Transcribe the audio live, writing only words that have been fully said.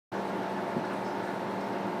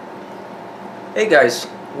Hey guys,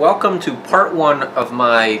 welcome to part 1 of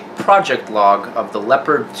my project log of the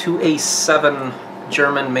Leopard 2A7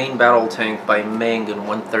 German main battle tank by Meng in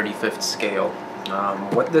 1/35th scale.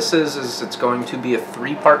 What this is it's going to be a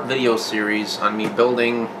 3-part video series on me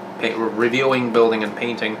reviewing, building, and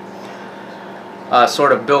painting.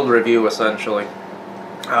 Sort of build review essentially.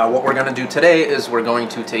 What we're going to do today is we're going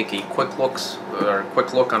to take a quick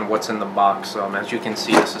look on what's in the box. As you can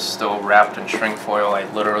see, this is still wrapped in shrink foil. I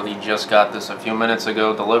literally just got this a few minutes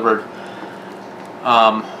ago delivered.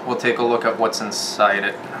 We'll take a look at what's inside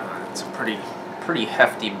it. It's a pretty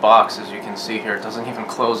hefty box, as you can see here. It doesn't even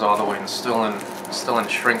close all the way and still in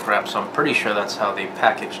shrink wrap, so I'm pretty sure that's how they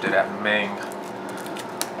packaged it at Meng.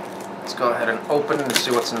 Let's go ahead and open and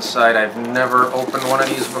see what's inside. I've never opened one of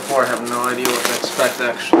these before. I have no idea what to expect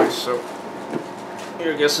actually, so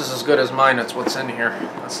your guess is as good as mine. It's what's in here.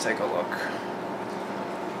 Let's take a look.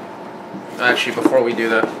 Actually, before we do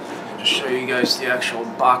that, I'll just show you guys the actual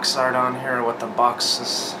box art on here, what the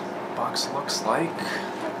box looks like.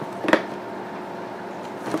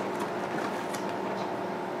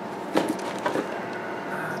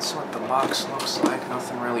 That's what the box looks like,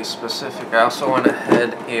 nothing really specific. I also went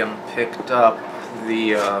ahead and picked up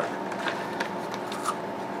the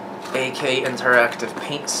AK interactive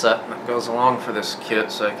paint set that goes along for this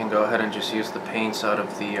kit, so I can go ahead and just use the paints out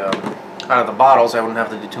of the bottles. I wouldn't have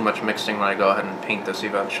to do too much mixing when I go ahead and paint this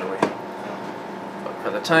eventually. But for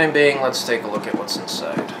the time being, let's take a look at what's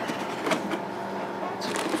inside. It's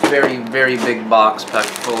a very, very big box packed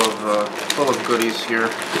full of goodies here.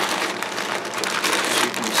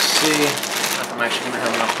 See, I'm actually going to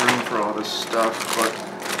have enough room for all this stuff, but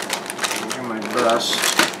I'll do my best.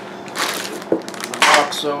 Put the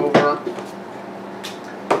box over.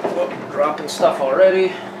 Oh, I'm dropping stuff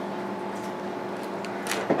already.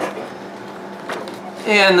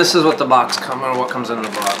 And this is what the box what comes in the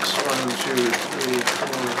box. 1, 2, 3, 4,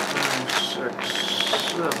 5, 6,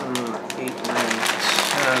 7, 8,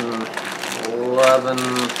 9, 10,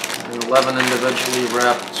 11 individually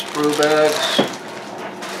wrapped sprue bags.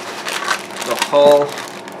 The hull,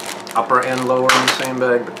 upper and lower in the same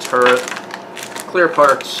bag, the turret, clear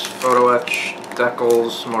parts, photo etch,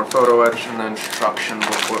 decals, more photo etch, and then instruction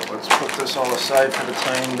booklet. Let's put this all aside for the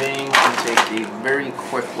time being and take a very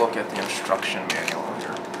quick look at the instruction manual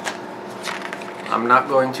here. I'm not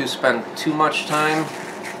going to spend too much time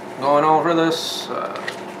going over this.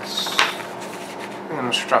 It's an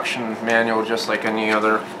instruction manual just like any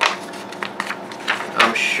other,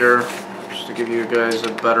 I'm sure. To give you guys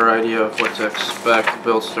a better idea of what to expect, the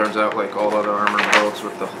build starts out like all other armored builds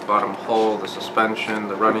with the bottom hull, the suspension,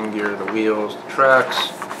 the running gear, the wheels, the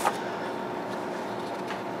tracks.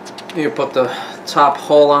 You put the top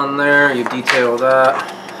hull on there, you detail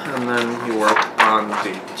that, and then you work on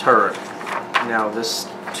the turret. Now this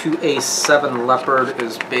 2A7 Leopard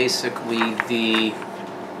is basically the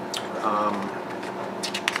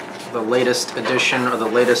latest edition or the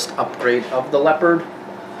latest upgrade of the Leopard.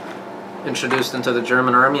 Introduced into the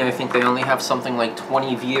German army. I think they only have something like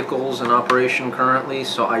 20 vehicles in operation currently,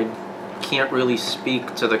 so I can't really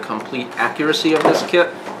speak to the complete accuracy of this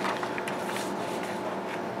kit.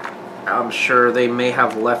 I'm sure they may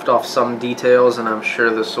have left off some details, and I'm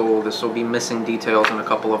sure this will be missing details in a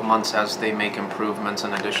couple of months as they make improvements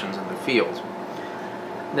and additions in the field.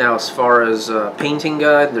 Now, as far as painting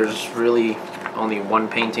guide, there's really only one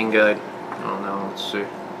painting guide. Oh no, let's see.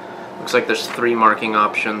 Looks like there's 3 marking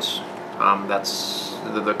options. That's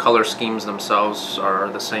the color schemes themselves are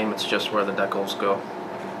the same, it's just where the decals go.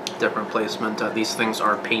 Different placement. These things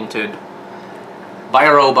are painted by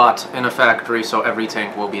a robot in a factory, so every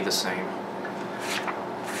tank will be the same.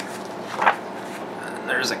 And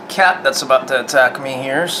there's a cat that's about to attack me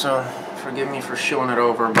here, so forgive me for showing it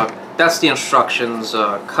over, but that's the instructions.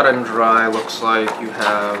 Cut and dry. Looks like you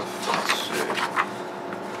have, let's see,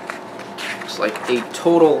 looks like a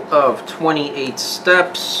total of 28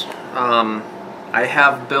 steps. I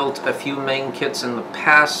have built a few Meng kits in the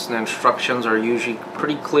past. The instructions are usually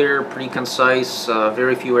pretty clear, pretty concise,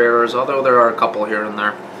 very few errors, although there are a couple here and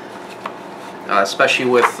there. Especially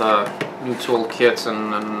with new tool kits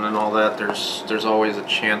and all that, there's always a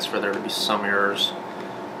chance for there to be some errors.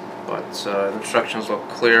 But the instructions look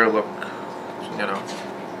clear, look, you know,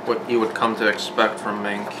 what you would come to expect from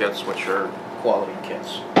Meng kits, which are quality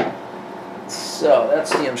kits. So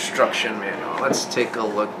that's the instruction manual. Let's take a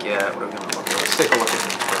look at what we're going to look at. Let's take a look at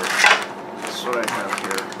it first. That's what I have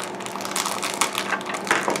here.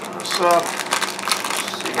 Open this up.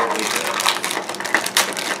 See what we have.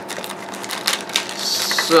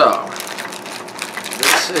 So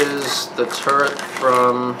this is the turret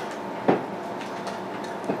from.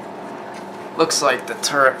 Looks like the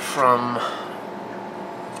turret from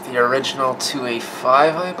the original 2A5,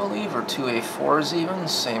 I believe, or 2A4s even.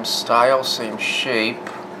 Same style, same shape.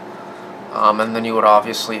 And then you would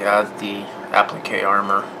obviously add the applique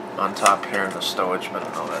armor on top here and the stowage bin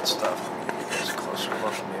and all that stuff. Let me give you guys a closer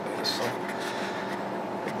look maybe this way.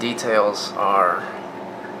 The details are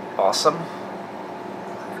awesome.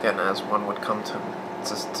 Again, as one would come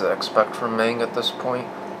to expect from Meng at this point.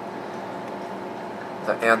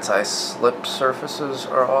 The anti-slip surfaces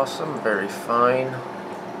are awesome, very fine.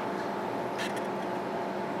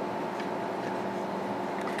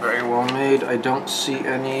 Very well made. I don't see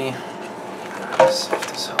any... Let's see if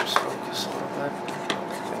this helps focus a little bit.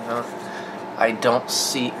 Probably not. I don't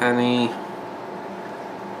see any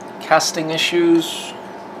casting issues.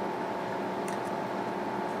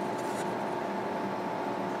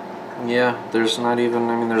 Yeah, there's not even,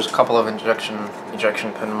 I mean, there's a couple of ejection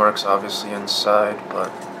pin marks obviously inside,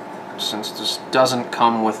 but since this doesn't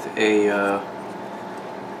come with a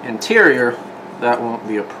interior, that won't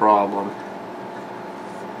be a problem.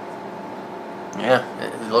 Yeah,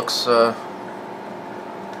 it looks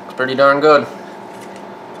pretty darn good.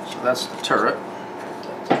 So that's the turret. Put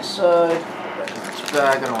that to the side, put that in its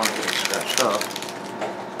bag. I don't want to get it scratched up.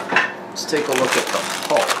 Let's take a look at the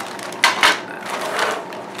hull.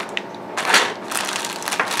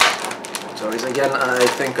 So again, I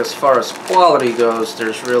think as far as quality goes,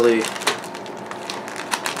 there really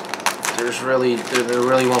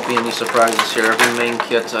won't be any surprises here. Every Meng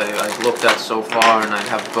kit I've looked at so far, and I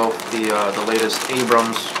have both the latest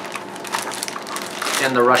Abrams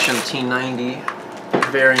and the Russian T90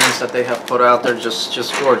 variants that they have put out. They're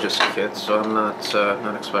just gorgeous kits. So I'm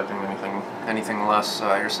not expecting anything less.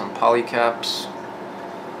 Here's some polycaps.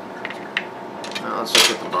 Now let's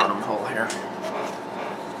look at the bottom hole here.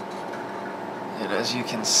 And as you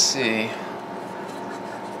can see,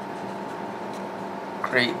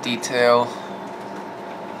 great detail.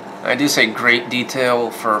 I do say great detail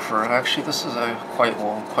for actually this is a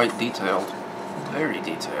quite detailed, very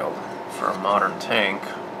detailed for a modern tank.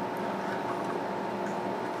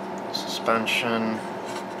 Suspension.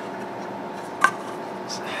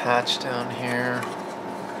 There's a hatch down here.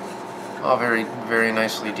 All very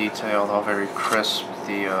nicely detailed, all very crisp.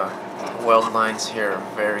 The weld lines here are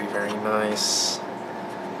very nice.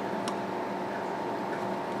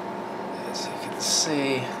 As you can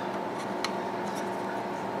see,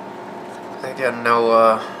 again,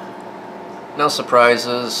 no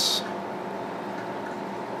surprises,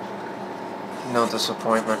 no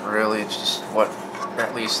disappointment really. It's just what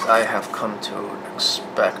at least I have come to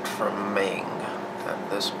expect from Meng at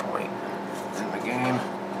this point in the game.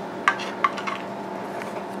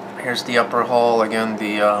 Here's the upper hull. Again,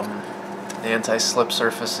 the anti-slip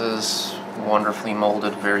surfaces, wonderfully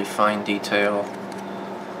molded, very fine detail.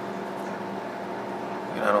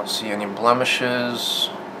 And I don't see any blemishes.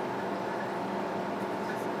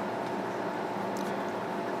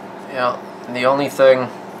 Yeah, and the only thing,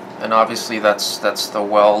 and obviously that's the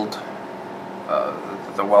weld,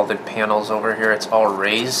 the welded panels over here. It's all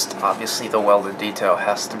raised. Obviously, the welded detail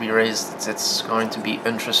has to be raised. It's going to be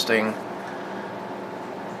interesting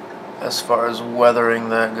as far as weathering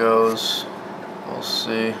that goes. We'll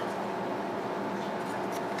see.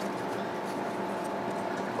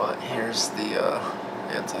 But here's the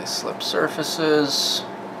anti-slip surfaces.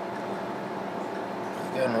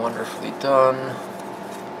 Again, wonderfully done.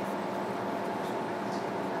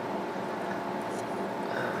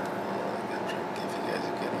 I'm trying to give you guys a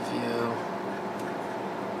good view.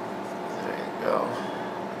 There you go.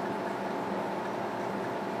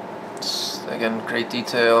 It's, again, great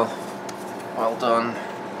detail. Well done.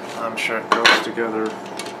 I'm sure it goes together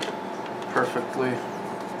perfectly. I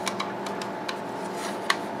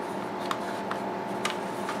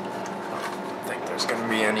don't think there's going to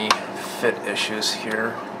be any fit issues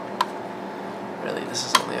here. Really, this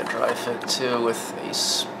is only a dry fit too, with a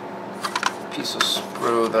piece of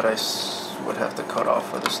sprue that I would have to cut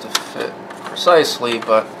off for this to fit precisely,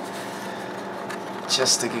 but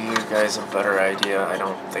just to give you guys a better idea, I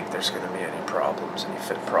don't think there's going to be any problems, any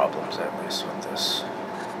fit problems at least with this.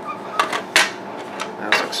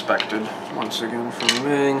 As expected, once again from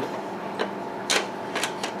Meng.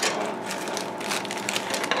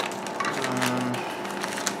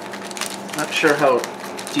 Not sure how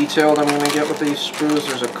detailed I'm going to get with these sprues.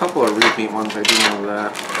 There's a couple of repeat ones, I do know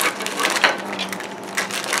that.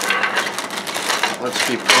 Let's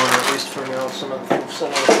keep going, at least for now, some of the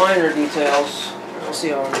finer details. We'll see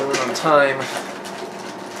how I'm doing on time.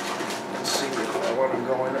 Let's see if I want to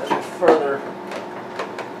go in any further.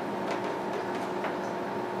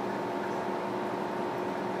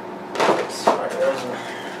 Sorry, there's an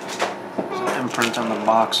imprint on the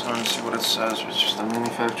box. I want to see what it says. It's just a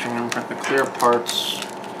manufacturing imprint. The clear parts.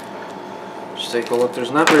 Just take a look.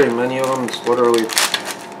 There's not very many of them. It's literally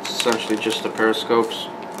essentially just the periscopes.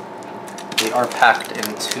 They are packed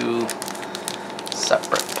in 2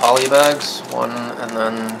 separate poly bags. One and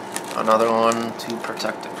then another one to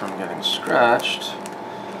protect it from getting scratched.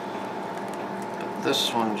 But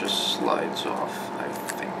this one just slides off, I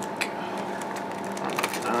think.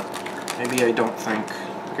 Like that. Maybe I don't think.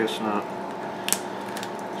 I guess not.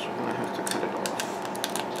 So I'm gonna have to cut it off.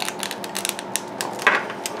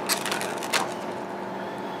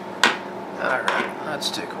 Alright, let's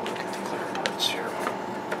take a look at the clear parts here.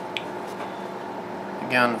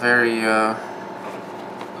 Again, very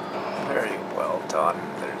well done.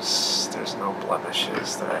 There's no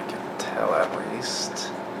blemishes that I can tell, at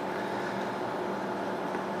least.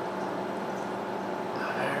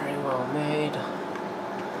 Very well made.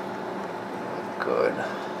 Good.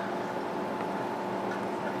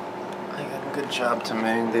 Again, good job to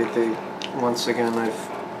Meng. They once again, I've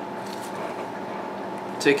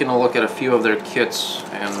taken a look at a few of their kits,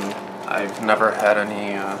 and I've never had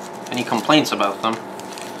any complaints about them.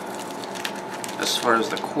 As far as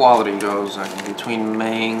the quality goes, between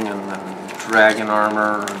Meng and then Dragon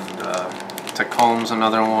Armor and Tacome's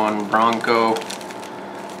another one, Bronco,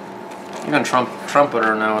 even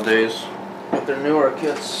Trumpeter nowadays. With their newer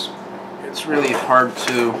kits, it's really hard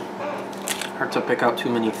to pick out too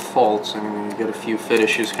many faults. I mean, you get a few fit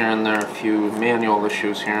issues here and there, a few manual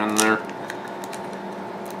issues here and there.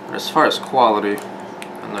 But as far as quality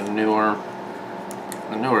and the newer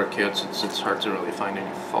kits, it's hard to really find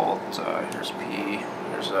any fault. Here's P.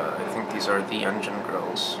 Here's I think these are the engine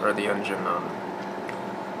grills, or the engine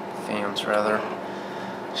fans rather.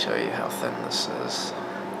 Show you how thin this is.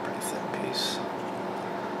 Pretty thin piece.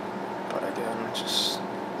 But again, just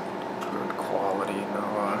good quality.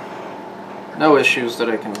 No issues that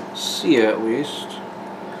I can see, at least.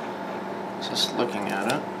 Just looking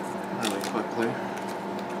at it really quickly.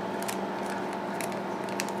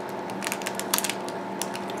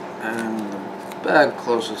 And the bag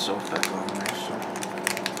closes itself back on me, so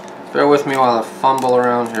bear with me while I fumble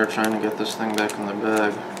around here trying to get this thing back in the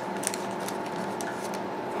bag.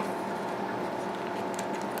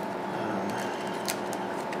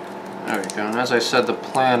 There we go. And as I said, the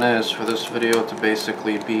plan is for this video to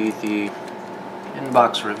basically be the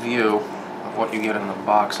in-box review of what you get in the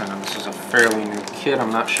box, and this is a fairly new kit.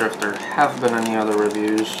 I'm not sure if there have been any other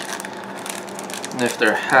reviews, and if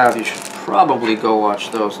there have, you should probably go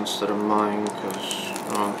watch those instead of mine, because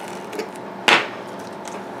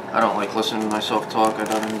I don't like listening to myself talk. I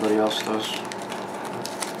doubt anybody else does.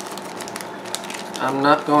 I'm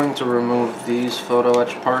not going to remove these photo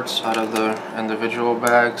etch parts out of the individual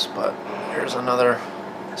bags, but here's another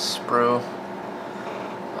sprue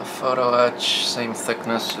of photo etch, same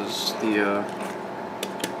thickness as the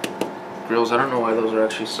grills. I don't know why those are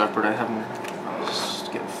actually separate. I'll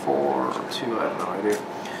just get 4 or 2, I have no idea.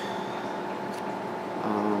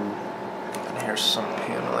 And here's some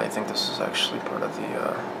panel. I think this is actually part of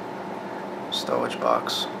the stowage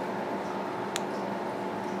box.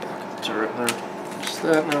 Back of the turret there. Just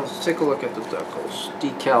that. Now let's take a look at the decals.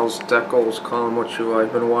 Decals, column, which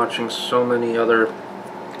I've been watching so many other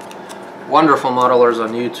wonderful modelers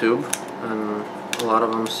on YouTube, and a lot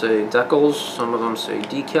of them say decals, some of them say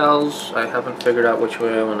decals. I haven't figured out which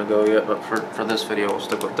way I want to go yet, but for this video we'll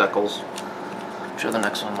stick with decals. I'm sure the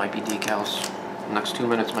next one might be decals. The next 2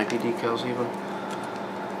 minutes might be decals even.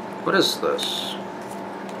 What is this?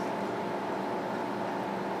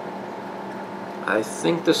 I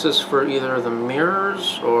think this is for either the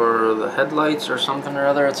mirrors or the headlights or something or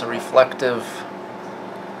other. It's a reflective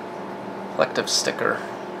sticker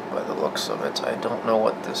by the looks of it. I don't know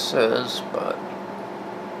what this is, but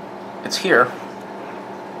it's here.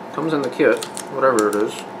 Comes in the kit, whatever it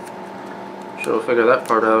is. Sure, we'll figure that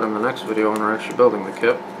part out in the next video when we're actually building the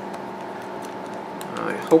kit.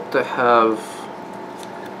 I hope to have,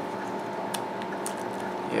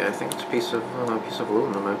 yeah, I think it's a piece of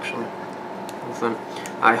aluminum actually.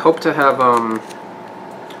 I hope to have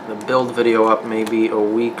the build video up maybe a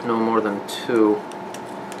week, no more than 2,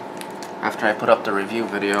 after I put up the review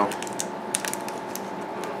video.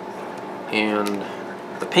 And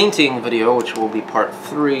the painting video, which will be part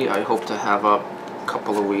 3, I hope to have up a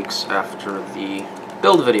couple of weeks after the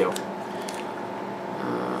build video.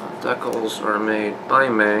 Decals are made by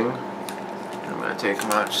Meng. I'm going to take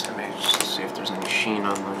them out just to see if there's any sheen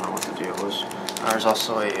on them or what the deal is. There's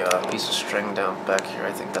also a piece of string down back here.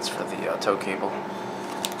 I think that's for the tow cable.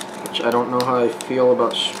 Which I don't know how I feel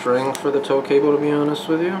about string for the tow cable, to be honest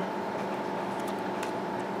with you.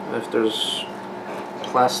 If there's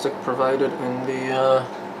plastic provided in the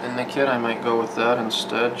kit. I might go with that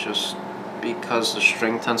instead, just because the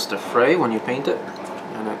string tends to fray when you paint it,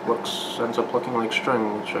 and it ends up looking like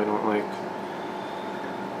string, which I don't like.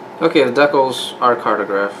 Okay, the decals are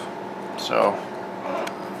cartograph, so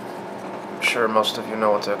I'm sure most of you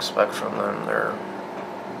know what to expect from them. They're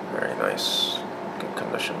very nice, good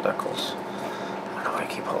condition decals. I know I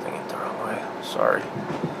keep holding it the wrong way. Sorry.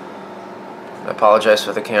 I apologize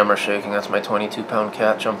for the camera shaking. That's my 22-pound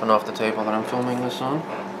cat jumping off the table that I'm filming this on.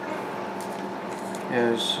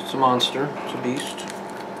 Yeah, it's a monster. It's a beast.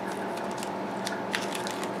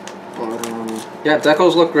 But, yeah,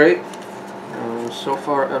 decals look great. So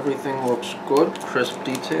far, everything looks good. Crisp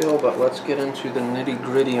detail, but let's get into the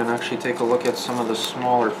nitty-gritty and actually take a look at some of the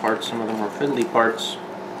smaller parts, some of the more fiddly parts,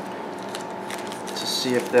 to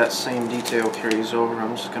see if that same detail carries over.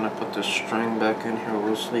 I'm just going to put the string back in here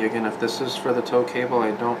loosely. Again, if this is for the tow cable,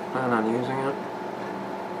 I don't plan on using it.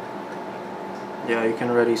 Yeah, you can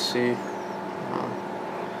already see.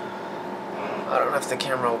 I don't know if the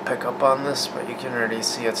camera will pick up on this, but you can already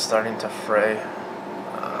see it's starting to fray.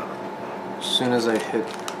 As soon as I hit,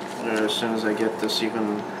 or as soon as I get this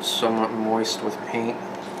even somewhat moist with paint,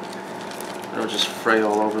 it'll just fray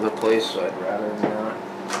all over the place, so I'd rather not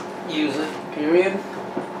use it, period.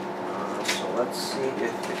 So let's see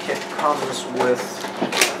if the kit comes with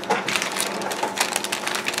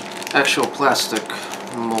actual plastic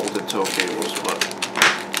molded tow cables, but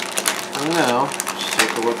for now, let's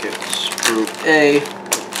take a look at sprue A,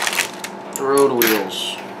 the road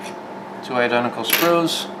wheels. 2 identical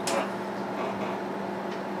screws.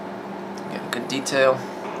 Good detail.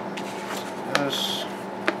 There's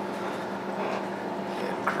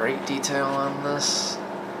great detail on this.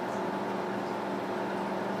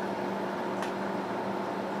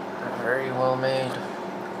 Very well made.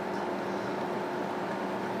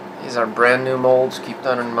 These are brand new molds, keep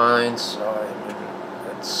that in mind. So I mean,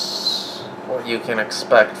 it's what you can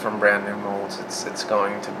expect from brand new molds. It's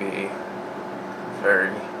going to be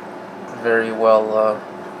very well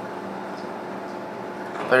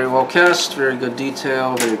cast, very good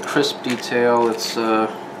detail, very crisp detail. It's I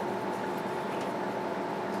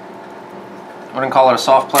wouldn't call it a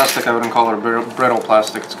soft plastic, I wouldn't call it a brittle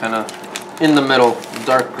plastic. It's kind of in the middle,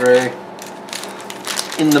 dark gray,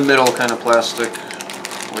 in the middle kind of plastic,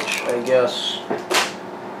 which I guess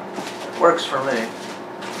works for me.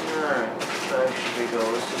 Alright, where should we go?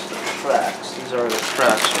 This is the tracks. These are the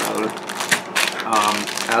tracks, rather.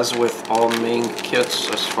 As with all Meng kits,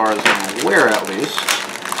 as far as I'm aware at least,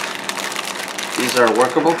 these are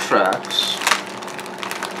workable tracks.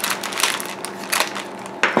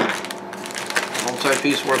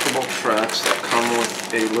 Multi-piece workable tracks that come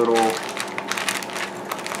with a little... I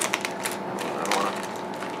don't want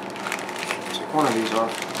to take one of these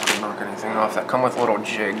off. I don't knock anything off. That come with a little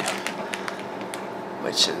jig,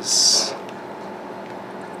 which is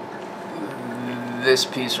this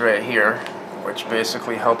piece right here, which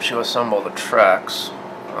basically helps you assemble the tracks.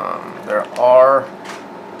 There are...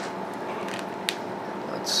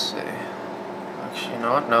 Let's see. Actually, you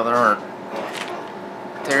know what? No, there aren't.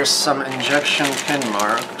 There's some injection pin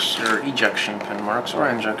marks, or ejection pin marks, or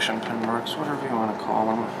injection pin marks, whatever you want to call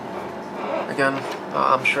them. Again,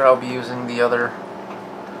 I'm sure I'll be using the other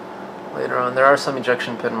later on. There are some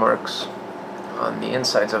ejection pin marks on the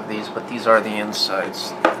insides of these, but these are the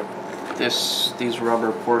insides. These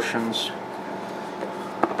rubber portions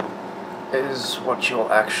is what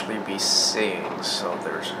you'll actually be seeing, so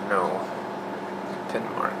there's no pin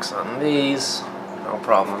marks on these, no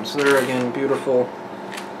problems there. Again, beautiful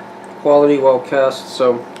quality, well cast.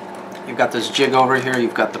 So you've got this jig over here,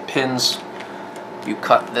 you've got the pins, you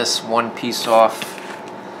cut this one piece off.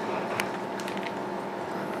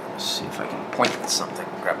 Let's see if I can point at something,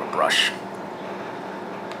 grab a brush.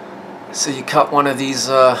 So you cut one of these,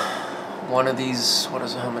 what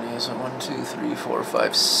is it, how many is it? 1, 2, 3, 4,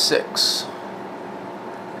 5, 6.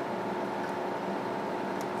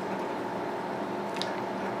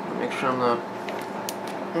 Make sure I'm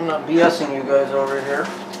not BSing you guys over here.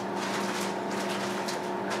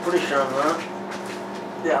 Pretty sure I'm not.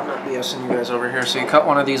 Yeah, I'm not BSing you guys over here. So you cut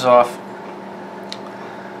one of these off.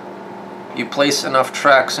 You place enough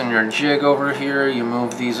tracks in your jig over here, you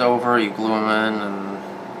move these over, you glue them in, and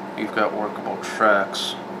you've got workable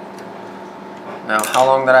tracks. Now, how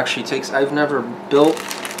long that actually takes, I've never built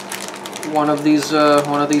one of these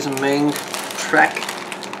Meng track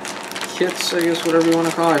kits, I guess, whatever you want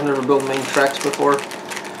to call it. I've never built Meng tracks before.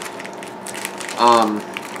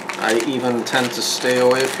 I even tend to stay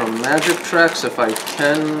away from magic tracks. If I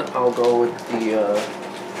can, I'll go with the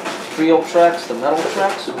Trio tracks, the metal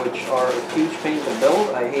tracks, which are a huge pain to build.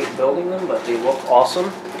 I hate building them, but they look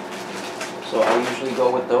awesome. So I usually go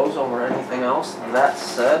with those over anything else. That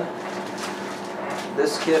said,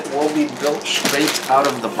 this kit will be built straight out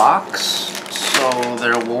of the box, so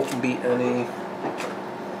there won't be any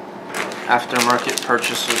aftermarket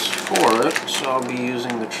purchases for it. So I'll be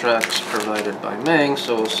using the tracks provided by Meng,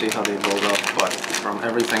 so we'll see how they build up. But from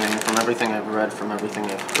everything I've read, from everything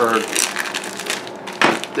I've heard,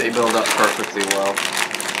 they build up perfectly well.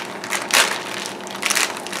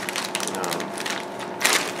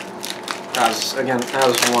 As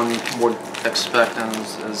one would expect, and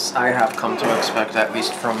as I have come to expect, at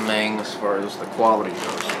least from Meng, as far as the quality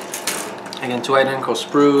goes. Again, 2 identical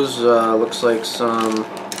sprues, looks like some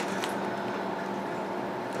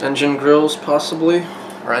engine grills possibly,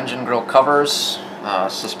 or engine grill covers,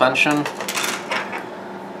 suspension.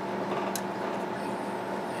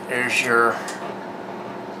 Here's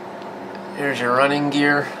your running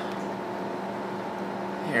gear.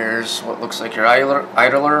 Here's what looks like your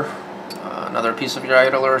idler. Another piece of your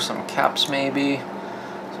idler, some caps maybe,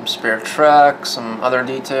 some spare track, some other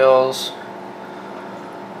details,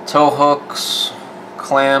 tow hooks,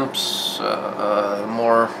 clamps,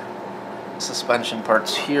 more suspension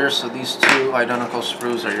parts here. So these 2 identical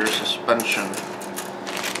sprues are your suspension,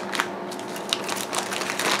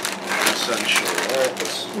 essentially. Alright,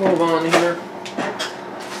 let's move on here.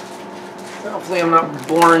 Hopefully I'm not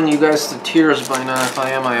boring you guys to tears by now. If I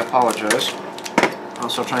am, I apologize.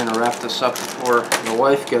 Also trying to wrap this up before the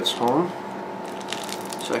wife gets home,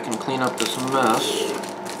 so I can clean up this mess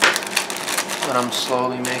that I'm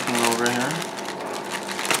slowly making over here.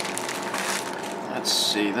 Let's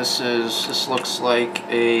see. This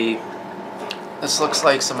looks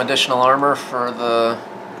like some additional armor for the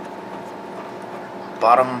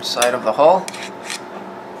bottom side of the hull.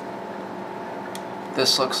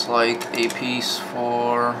 This looks like a piece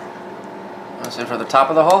for, let's say, for the top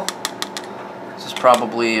of the hull. This is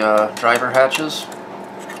probably driver hatches.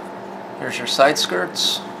 Here's your side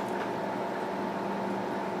skirts,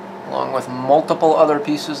 along with multiple other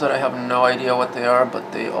pieces that I have no idea what they are,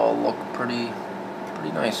 but they all look pretty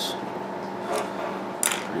nice.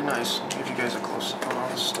 Pretty nice. I'll give you guys a close up on all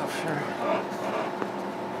this stuff here.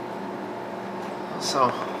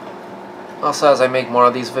 So, also, as I make more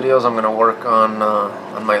of these videos, I'm going to work on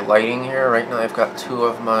my lighting here. Right now, I've got two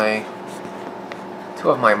of my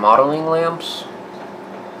modeling lamps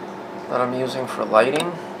that I'm using for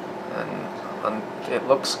lighting, and it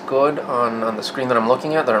looks good on the screen that I'm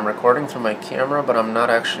looking at, that I'm recording through my camera, but I'm not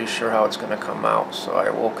actually sure how it's going to come out, so I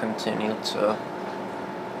will continue to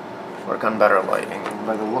work on better lighting. And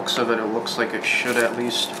by the looks of it, it looks like it should at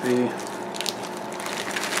least be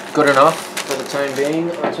good enough for the time being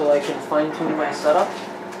until I can fine-tune my setup.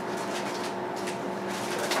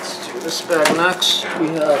 Let's do this bag next. We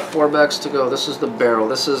have 4 bags to go. This is the barrel.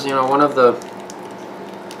 This is,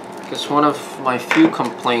 one of my few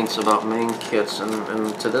complaints about Meng kits,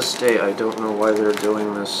 and to this day I don't know why they're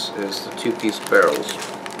doing this, is the 2-piece barrels.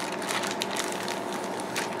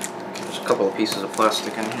 There's a couple of pieces of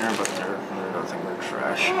plastic in here, but they're nothing but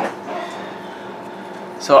trash.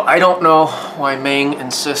 So I don't know why Meng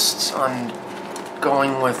insists on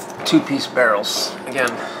going with 2-piece barrels.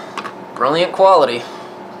 Again, brilliant quality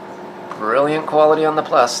on the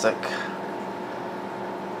plastic,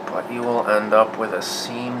 but you will end up with a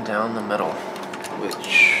seam down the middle,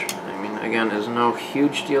 which, I mean, again, is no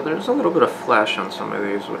huge deal. There's a little bit of flash on some of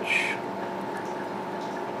these, which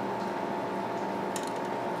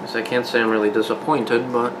I can't say I'm really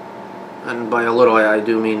disappointed, but, and by a little I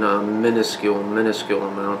do mean a minuscule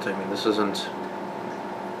amount. I mean, this isn't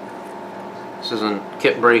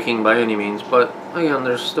kit breaking by any means, but again,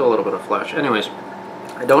 there's still a little bit of flash. Anyways,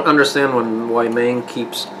 I don't understand why Meng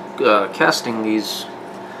keeps casting these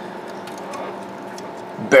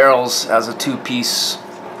barrels as a 2-piece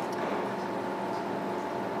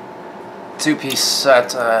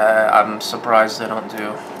set. I'm surprised they don't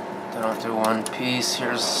do 1 piece.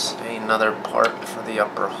 Here's another part for the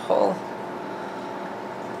upper hull.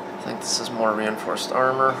 I think this is more reinforced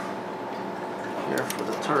armor here for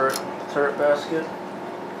the turret basket.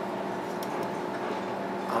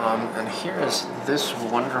 And here is this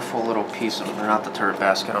wonderful little piece of, or not the turret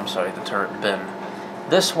basket, I'm sorry, the turret bin.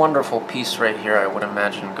 This wonderful piece right here, I would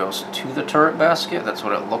imagine, goes to the turret basket. That's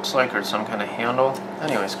what it looks like, or some kind of handle.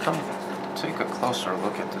 Anyways, come take a closer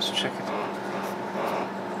look at this. Check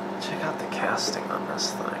out the casting on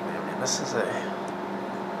this thing. I mean, this is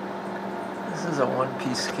a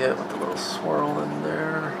 1-piece kit with a little swirl in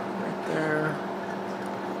there, right there.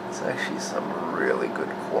 It's actually some really good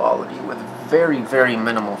quality with very, very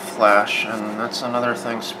minimal flash, and that's another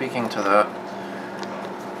thing. Speaking to that,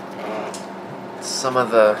 some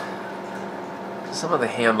of the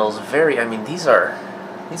handles very. I mean, these are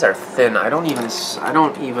thin. I don't even.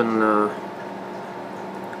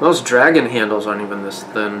 Most Dragon handles aren't even this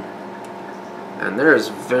thin, and there is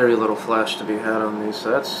very little flash to be had on these.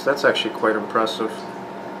 So that's actually quite impressive.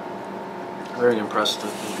 Very impressed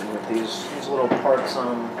with these little parts.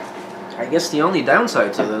 I guess the only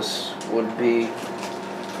downside to this would be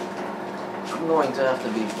I'm going to have to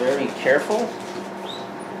be very careful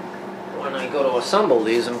when I go to assemble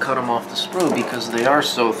these and cut them off the sprue because they are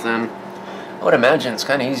so thin. I would imagine it's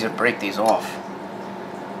kind of easy to break these off.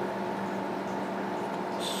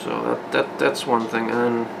 So that's one thing,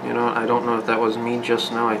 and you know, I don't know if that was me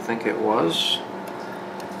just now. I think it was.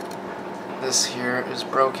 This here is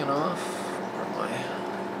broken off.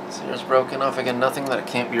 This here is broken off. Again, nothing that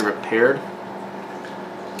can't be repaired.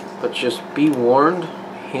 But just be warned.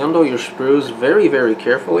 Handle your sprues very, very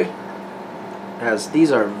carefully, as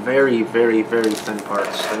these are very, very, very thin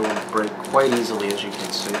parts. They will break quite easily, as you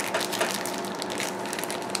can see.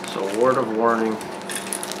 So, word of warning.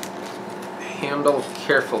 Handle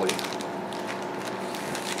carefully.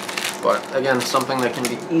 But again, something that can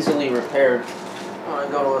be easily repaired when I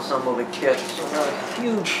go to assemble the kit. So not a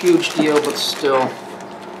huge deal, but still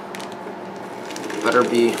better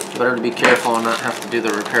to be careful and not have to do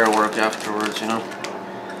the repair work afterwards, you know.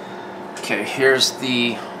 Okay, here's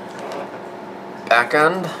the back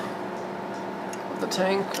end of the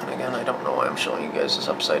tank. And again, I don't know why I'm showing you guys this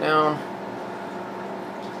upside down.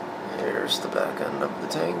 Here's the back end of the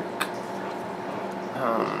tank.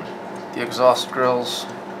 The exhaust grills.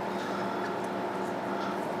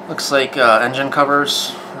 Looks like engine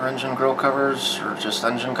covers, or engine grill covers, or just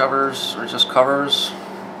engine covers, or just covers.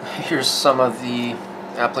 Here's some of the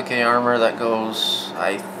applique armor that goes,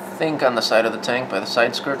 I think, on the side of the tank by the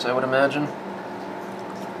side skirts, I would imagine.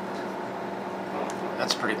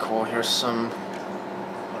 That's pretty cool. Here's some,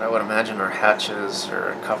 what I would imagine are hatches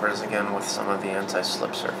or covers, again, with some of the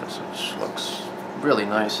anti-slip surface, which looks really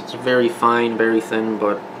nice. It's very fine, very thin,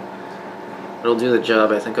 but it'll do the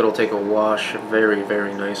job. I think it'll take a wash very,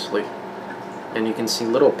 very nicely. And you can see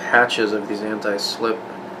little patches of these anti-slip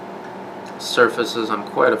surfaces on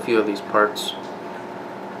quite a few of these parts.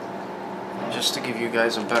 Just to give you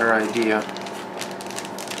guys a better idea,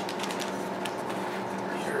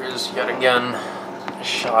 here is yet again a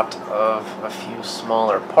shot of a few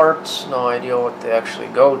smaller parts. No idea what they actually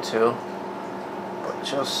go to, but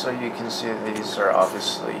just so you can see, these are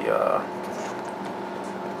obviously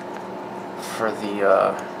for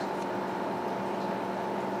the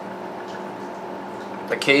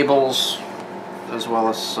cables, as well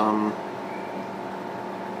as some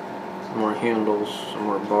more handles, some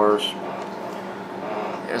more bars.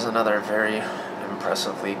 Here's another very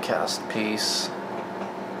impressively cast piece.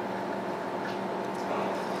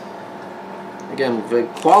 Again, the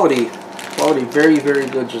quality very, very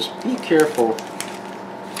good. Just be careful.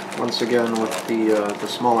 Once again, with the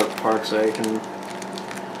smaller parts, I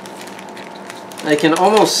can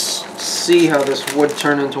almost see how this would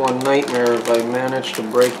turn into a nightmare if I managed to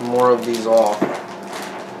break more of these off.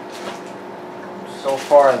 So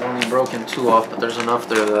far, I've only broken 2 off, but there's enough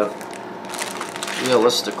there that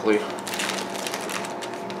realistically,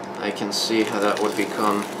 I can see how that would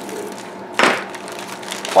become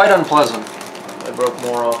quite unpleasant. I broke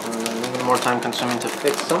more off and even more time consuming to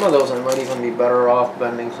fix. Some of those I might even be better off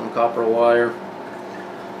bending some copper wire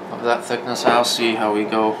of that thickness. I'll see how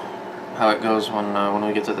it goes when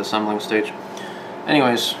we get to the assembling stage.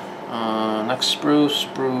 Anyways, next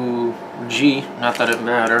sprue G. Not that it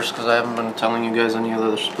matters, because I haven't been telling you guys any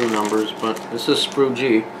other sprue numbers, but this is sprue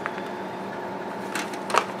G.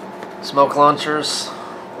 Smoke launchers.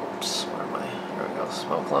 Oops, where am I? Here we go.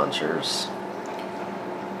 Smoke launchers.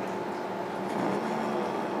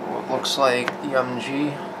 What looks like the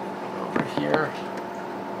MG over here.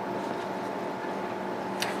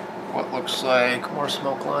 What looks like more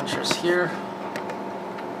smoke launchers here.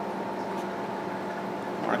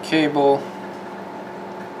 More cable.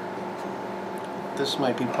 This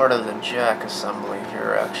might be part of the jack assembly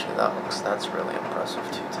here, actually. That's really impressive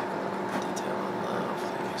too. Take a look at the detail on that.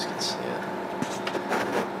 Hopefully you guys can see it.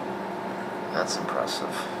 That's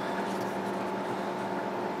impressive.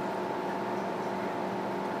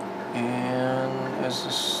 And is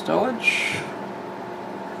this stowage?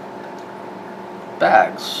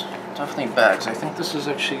 Bags. Definitely bags. I think this is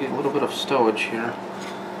actually a little bit of stowage here,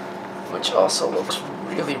 which also looks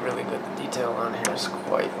really, really good. The detail on here is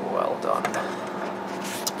quite well done. I'm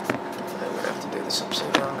going to have to do this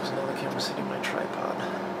upside down because now the camera's hitting my tripod.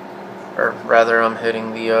 Or rather, I'm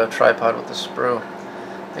hitting the tripod with the sprue.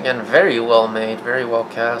 Again, very well made, very well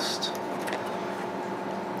cast.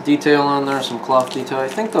 Detail on there, some cloth detail. I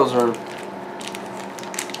think those are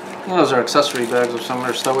accessory bags of some,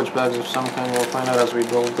 or stowage bags of some kind. We'll find out as we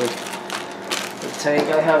build the tank.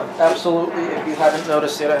 I have absolutely, if you haven't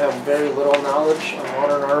noticed yet, I have very little knowledge on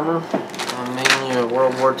modern armor. I'm mainly a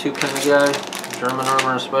World War II kind of guy, German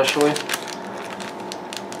armor especially.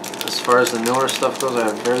 As far as the newer stuff goes, I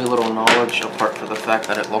have very little knowledge apart from the fact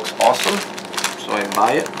that it looks awesome, so I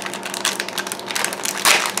buy it.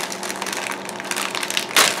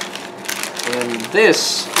 And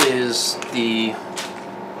this is the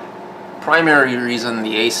primary reason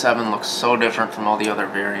the A7 looks so different from all the other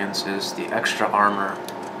variants, is the extra armor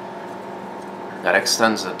that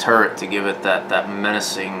extends the turret to give it that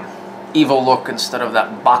menacing, evil look instead of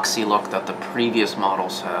that boxy look that the previous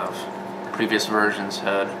models have, previous versions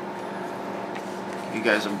had. Give you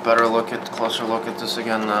guys a better look at, closer look at this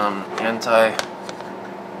again.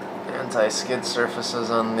 Anti-skid surfaces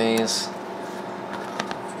on these.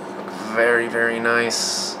 Look very, very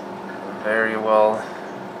nice. Very well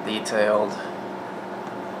detailed.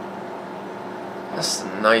 Just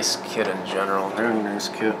a nice kit in general. Very nice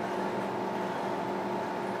kit.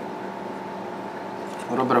 A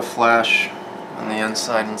little bit of flash on the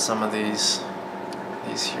inside in some of these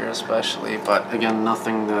here especially, but again,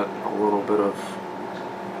 nothing that a little bit of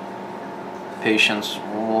patience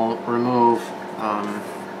won't remove.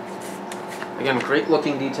 Again, great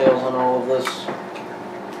looking details on all of this.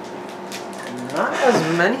 Not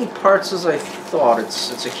as many parts as I thought.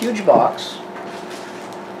 It's a huge box.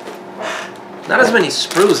 Not as many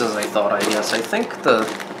sprues as I thought, I guess. I think I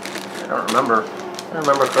don't remember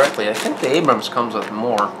correctly. I think the Abrams comes with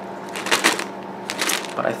more.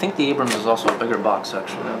 But I think the Abrams is also a bigger box,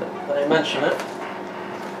 actually, now that I mention it.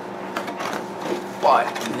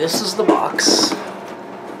 But this is the box.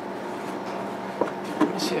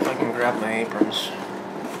 Let me see if I can grab my Abrams.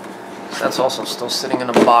 That's also still sitting in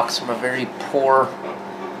a box from a very poor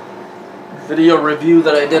video review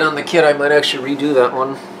that I did on the kit. I might actually redo that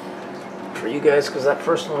one for you guys because that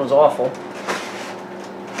first one was awful.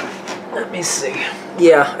 Let me see.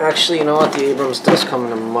 Yeah, actually, you know what? The Abrams does come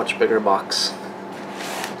in a much bigger box.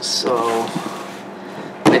 So,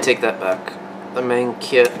 I take that back. The main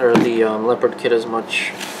kit, or the Leopard kit, is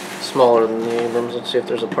much smaller than the Abrams. Let's see if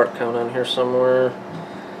there's a part count on here somewhere.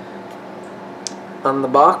 On the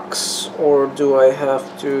box, or do I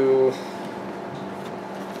have to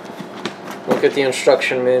look at the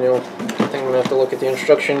instruction manual? I think I'm going to have to look at the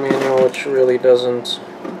instruction manual, which really doesn't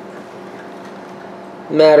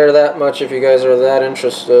matter that much if you guys are that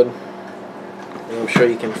interested. And I'm sure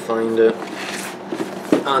you can find it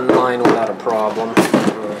online without a problem.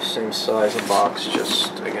 Same size of box,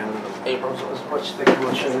 just again, the Abrams was much thicker,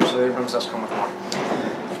 much heavier, so the Abrams does come with more.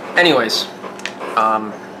 Anyways,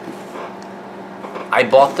 I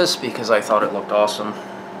bought this because I thought it looked awesome.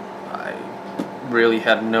 I really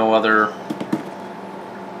had no other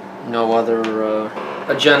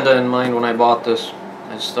agenda in mind when I bought this.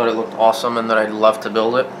 I just thought it looked awesome and that I'd love to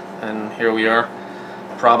build it, and here we are.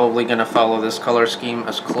 Probably going to follow this color scheme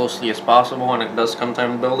as closely as possible when it does come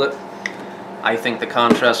time to build it. I think the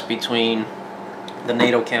contrast between the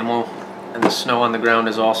NATO camo and the snow on the ground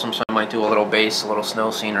is awesome, so I might do a little base, a little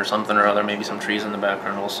snow scene or something or other, maybe some trees in the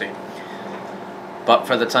background, we'll see. But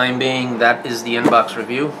for the time being, that is the inbox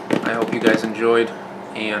review. I hope you guys enjoyed,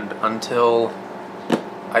 and until,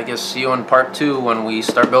 I guess, see you in part 2 when we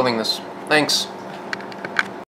start building this. Thanks.